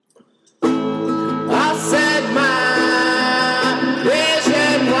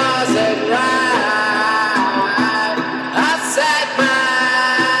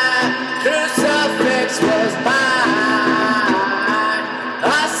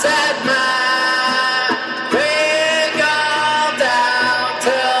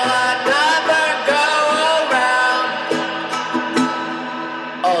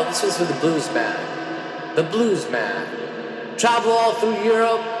to the blues man. The blues man. Travel all through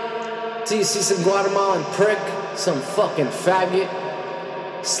Europe till you see some Guatemalan prick, some fucking faggot.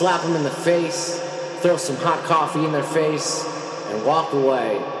 Slap them in the face, throw some hot coffee in their face, and walk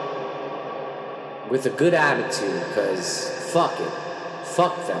away with a good attitude, cause fuck it.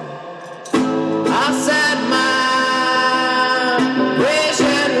 Fuck them. I said my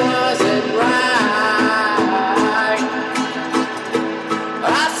vision wasn't right.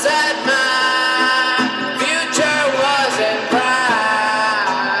 I said my future wasn't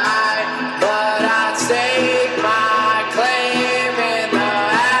bright. But I stake my claim in the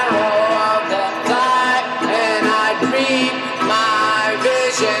arrow of the flight, and I'd read my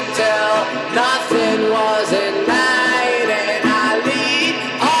vision till nothing wasn't night, and I lead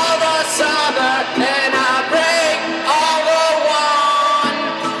all the summer, and I break all the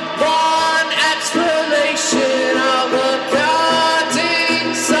one explanation of the cutting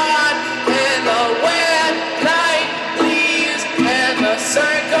sun, and the wet night leaves, and the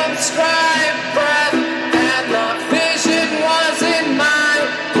circumscribed breath, and the vision wasn't mine,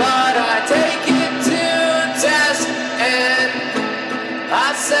 but I take it to test, and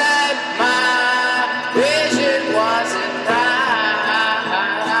I said my vision wasn't right.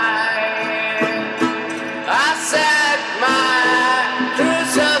 I said my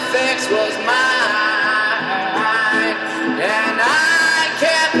crucifix was mine, and I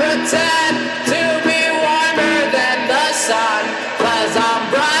can't pretend to be warmer than the sun, 'cause I'm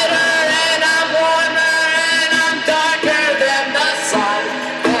brighter and I'm warmer and I'm darker than the sun,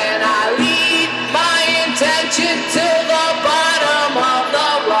 and I lead my intention to the bottom of the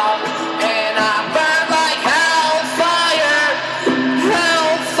rung, and I burn like hellfire,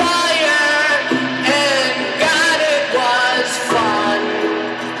 and God, it was fun,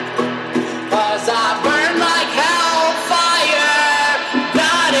 'cause I burn like hellfire,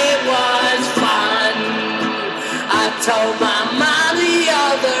 God, it was fun. I told my mom the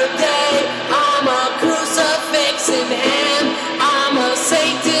other day, I'm a crucifix in hand, I'm a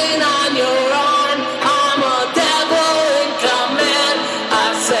Satan on your arm, I'm a devil in command. I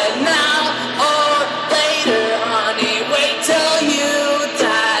said now or later, honey, wait till you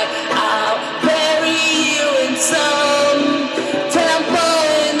die, I'll bury you in some temple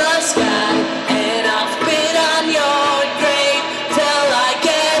in the sky, and I'll spit on your grave till I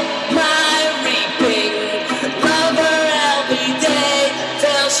get my reaping. Love her every day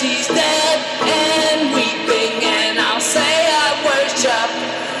till she's dead and weeping, and I'll say I worship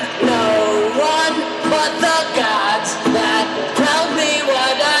no one but the gods that tell me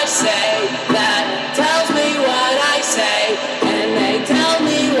what I say, that tells me what I say, and they tell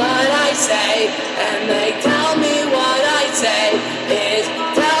me what I say, and they tell me what I say is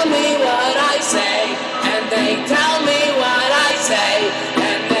tell me what I say, and they tell me what I say,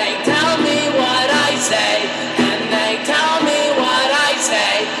 and they tell me what I say, and they tell me what I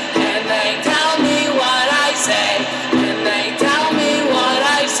say, and they tell me what I say, and they tell me what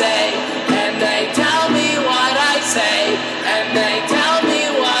I say, and they tell me what I say, and they tell me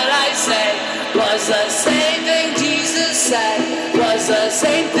what I say was the same thing Jesus said, was the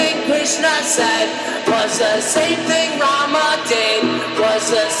same thing Krishna said, was the same thing Rama did, was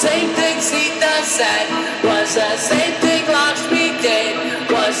the same thing Sita said, was the same thing Lakshmi did,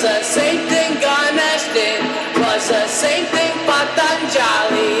 was the same thing Ganesh did, was the same thing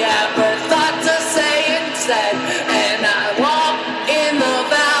Patanjali ever thought to say and said. And I walk in the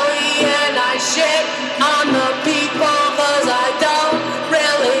valley and I shit on the people, 'cause I don't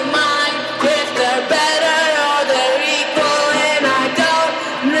really mind if they're better or they're equal, and I don't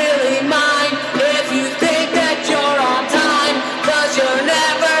really mind if you think that you're on time, 'cause you're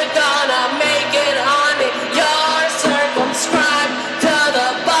never gonna make it, honey. You're circumscribed to the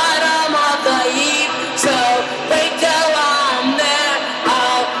bottom of the heap, so wait till I'm there.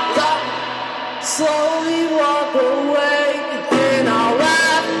 I'll slowly walk away, and I'll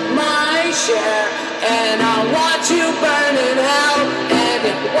laugh my share, and I'll watch you burn in hell, and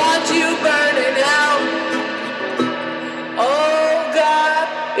watch you burn in hell. Oh God,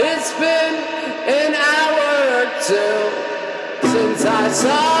 it's been an hour or two since I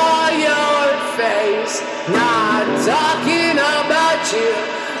saw your face, not talking about you.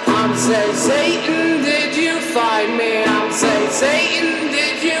 I'm say, Satan, did you find me? I'm say, Satan,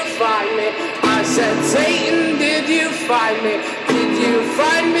 did you find me? I said, Satan, did you find me? Did you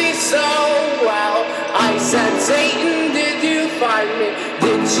find me so well? I said, Satan, did you find me?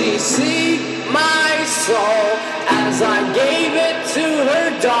 Did she see my soul as I gave it to her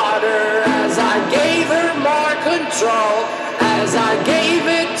daughter, as I gave her more control, as I gave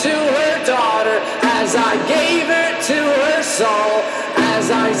it to her daughter, as I gave her to her soul,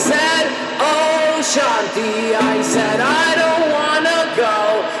 as I said Shanti. I said, I don't wanna go.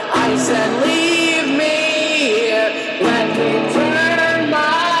 I said, leave me here. Let me turn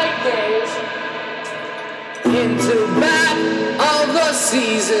my gaze into back of the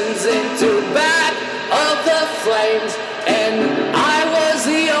seasons, into back of the flames. And I was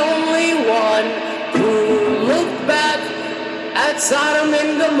the only one who looked back at Sodom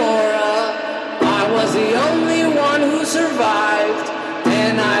and Gomorrah. I was the only one who survived.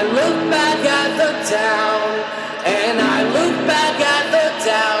 And I look back at the town, and I look back at the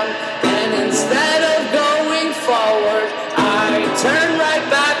town, and instead of going forward, I turned right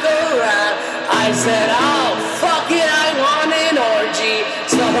back around. I said, oh, fuck it, I want an orgy.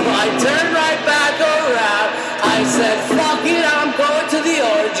 So I turned right back around. I said, fuck it, I'm going to the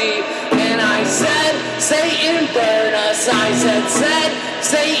orgy. And I said, Satan burn us. I said,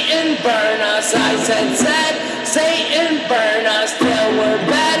 Satan burn us. I said, Satan burn us till we're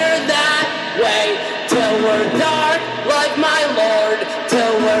better that way, till we're dark like my Lord,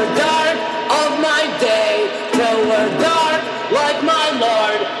 till we're dark of my day, till we're dark like my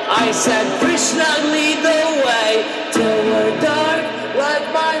Lord. I said, Krishna lead the way, till we're dark like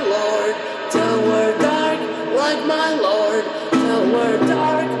my Lord, till we're dark like my Lord, till we're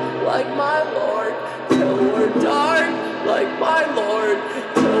dark like my Lord, till we're dark like my Lord,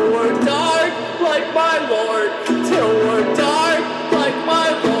 till we're dark like my Lord, till we're dark like my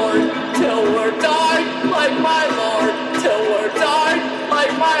Lord, till we're dark like my Lord, till we're dark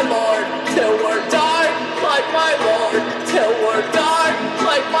like my Lord, till we're dark like my Lord, till we're dark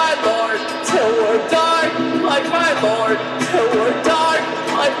like my Lord, till we're dark like my Lord, till we're dark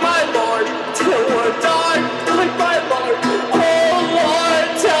like my Lord, till we're dark like my Lord. Oh Lord,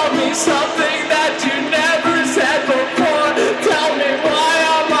 tell me something that you never said before. Tell me why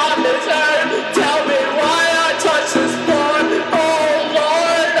I'm on this earth. Tell me why I touch this floor. Oh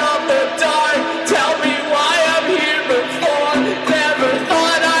Lord of the dark, tell me why I'm here before. Never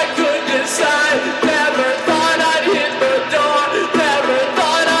thought I could decide. Never thought I'd hit the door. Never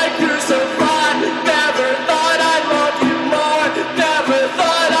thought I'd crucify. Never thought I'd love you more.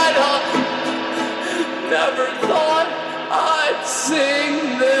 Never thought I'd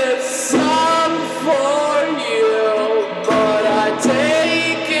sing this song for you. But I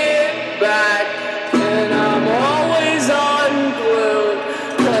take it back, and I'm always unglued,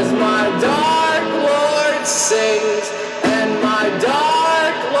 'cause my dark Lord sings, and my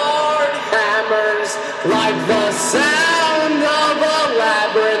dark Lord hammers like the sound of a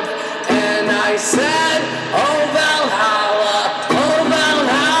labyrinth. And I said, oh Valhalla, oh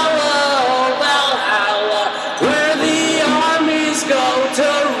Valhalla, oh Valhalla, where the armies go to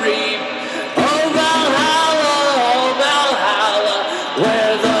reap. Oh Valhalla, oh Valhalla,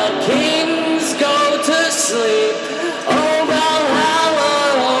 where the kings go to sleep. Oh Valhalla,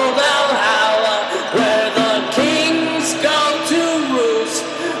 oh Valhalla, where the kings go to roost.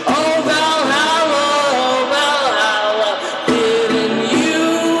 Oh Valhalla, oh Valhalla, didn't you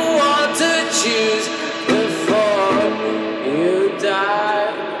want to choose before you die,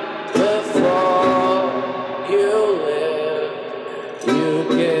 before you live? You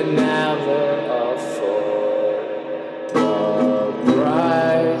can never afford the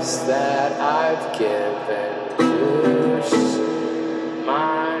price that I've given.